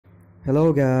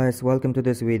Hello guys, welcome to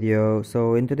this video.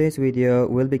 So in today's video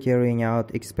we'll be carrying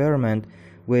out experiment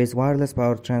with wireless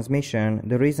power transmission.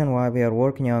 The reason why we are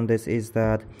working on this is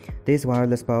that this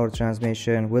wireless power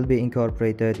transmission will be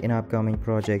incorporated in upcoming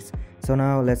projects. So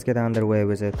now let's get underway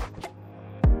with it.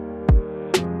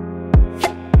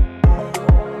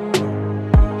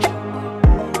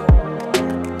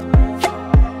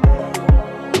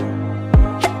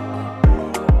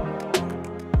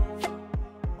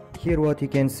 Here what you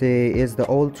can see is the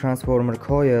old transformer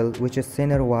coil, which is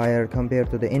thinner wire compared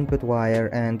to the input wire,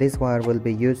 and this wire will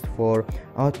be used for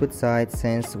output side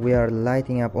since we are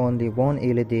lighting up only one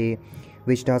LED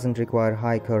which doesn't require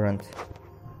high current.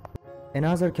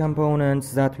 Another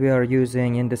components that we are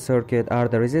using in the circuit are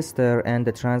the resistor and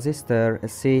the transistor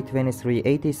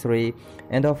C2383,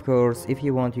 and of course if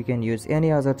you want you can use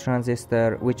any other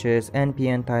transistor which is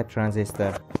NPN type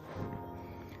transistor.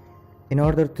 In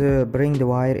order to bring the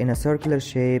wire in a circular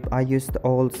shape, I used the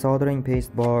old soldering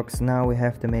paste box. Now we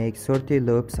have to make 30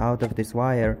 loops out of this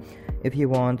wire. If you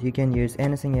want, you can use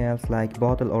anything else like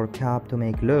bottle or cap to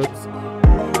make loops.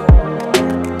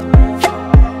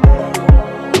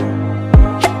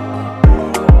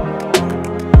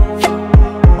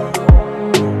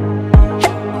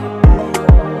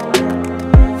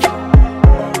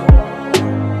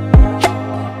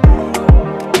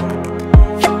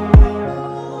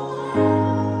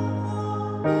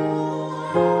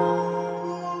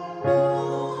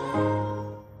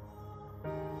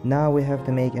 Now we have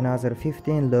to make another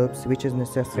 15 loops, which is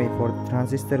necessary for the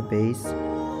transistor base.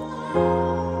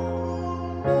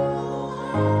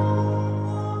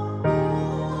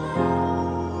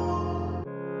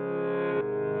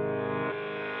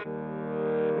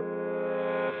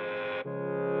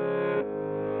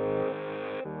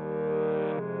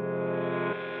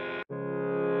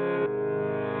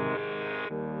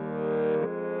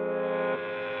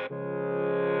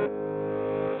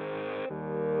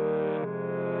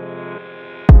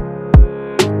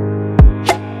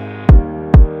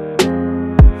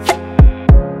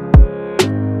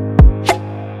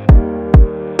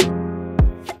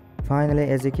 Finally,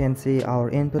 as you can see, our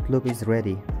input loop is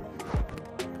ready.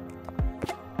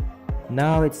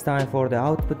 Now it's time for the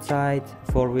output side,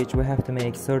 for which we have to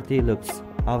make 30 loops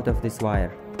out of this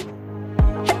wire.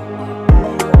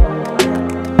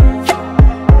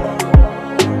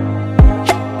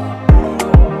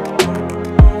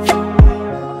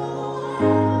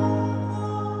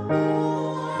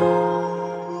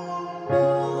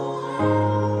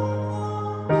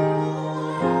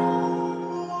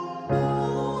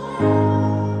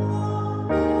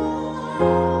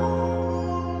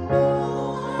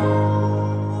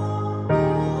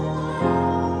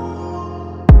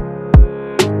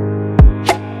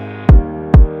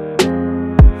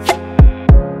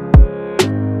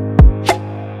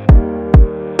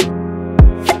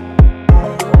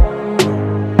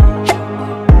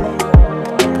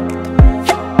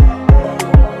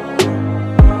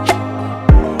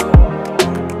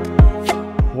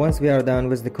 Once we are done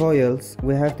with the coils,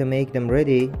 we have to make them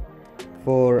ready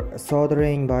for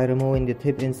soldering by removing the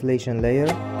tip insulation layer.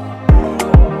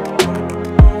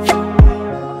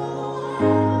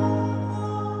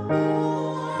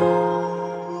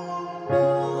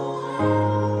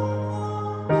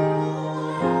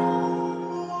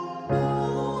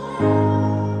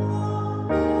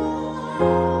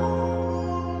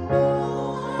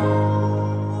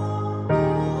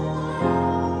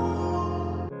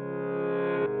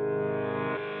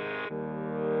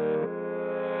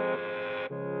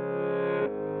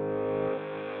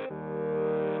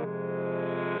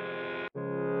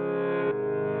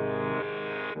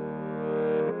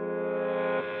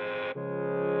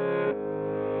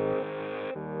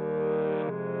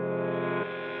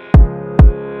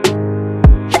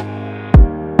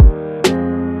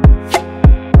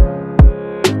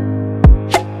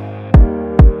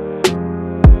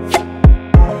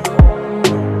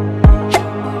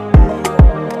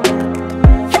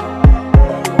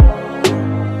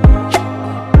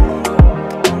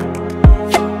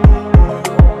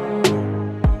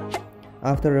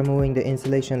 After removing the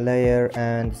insulation layer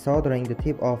and soldering the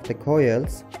tip of the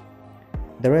coils,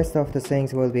 the rest of the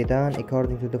things will be done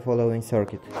according to the following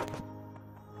circuit.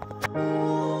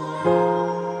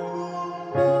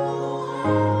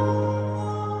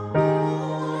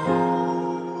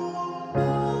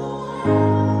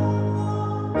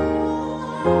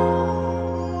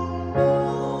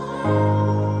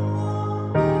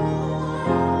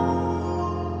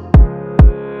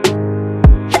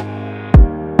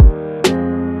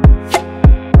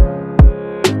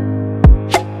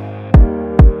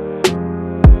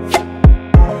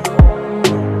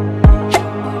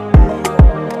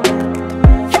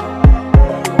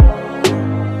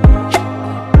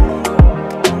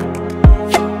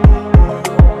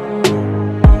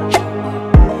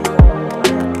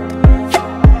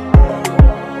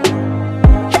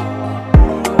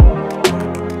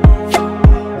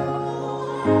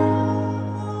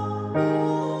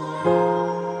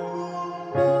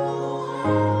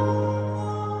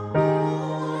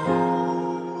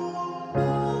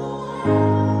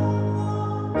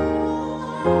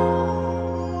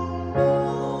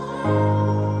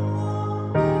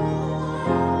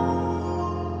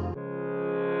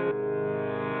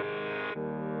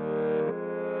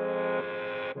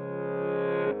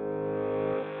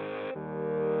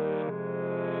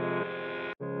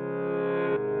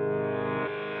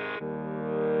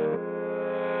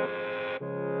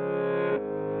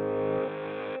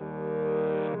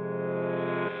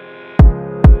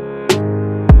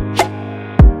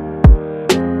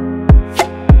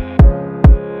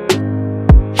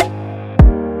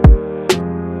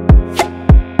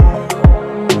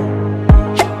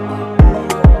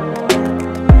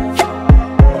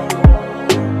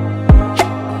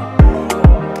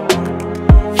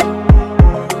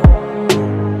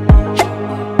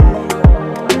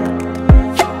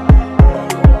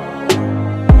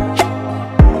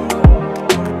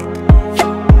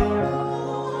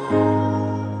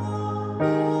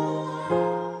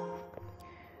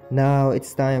 Now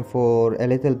it's time for a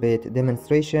little bit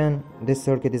demonstration. This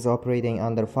circuit is operating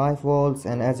under 5 volts,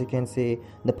 and as you can see,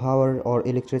 the power or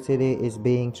electricity is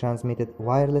being transmitted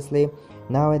wirelessly.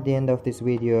 Now at the end of this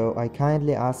video, I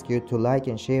kindly ask you to like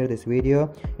and share this video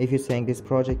if you think this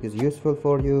project is useful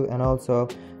for you, and also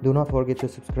do not forget to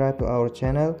subscribe to our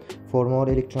channel for more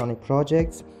electronic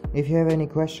projects. If you have any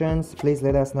questions, please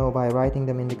let us know by writing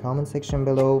them in the comment section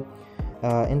below.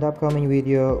 In the upcoming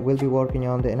video, we'll be working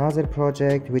on another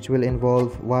project which will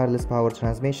involve wireless power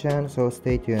transmission, so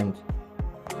stay tuned.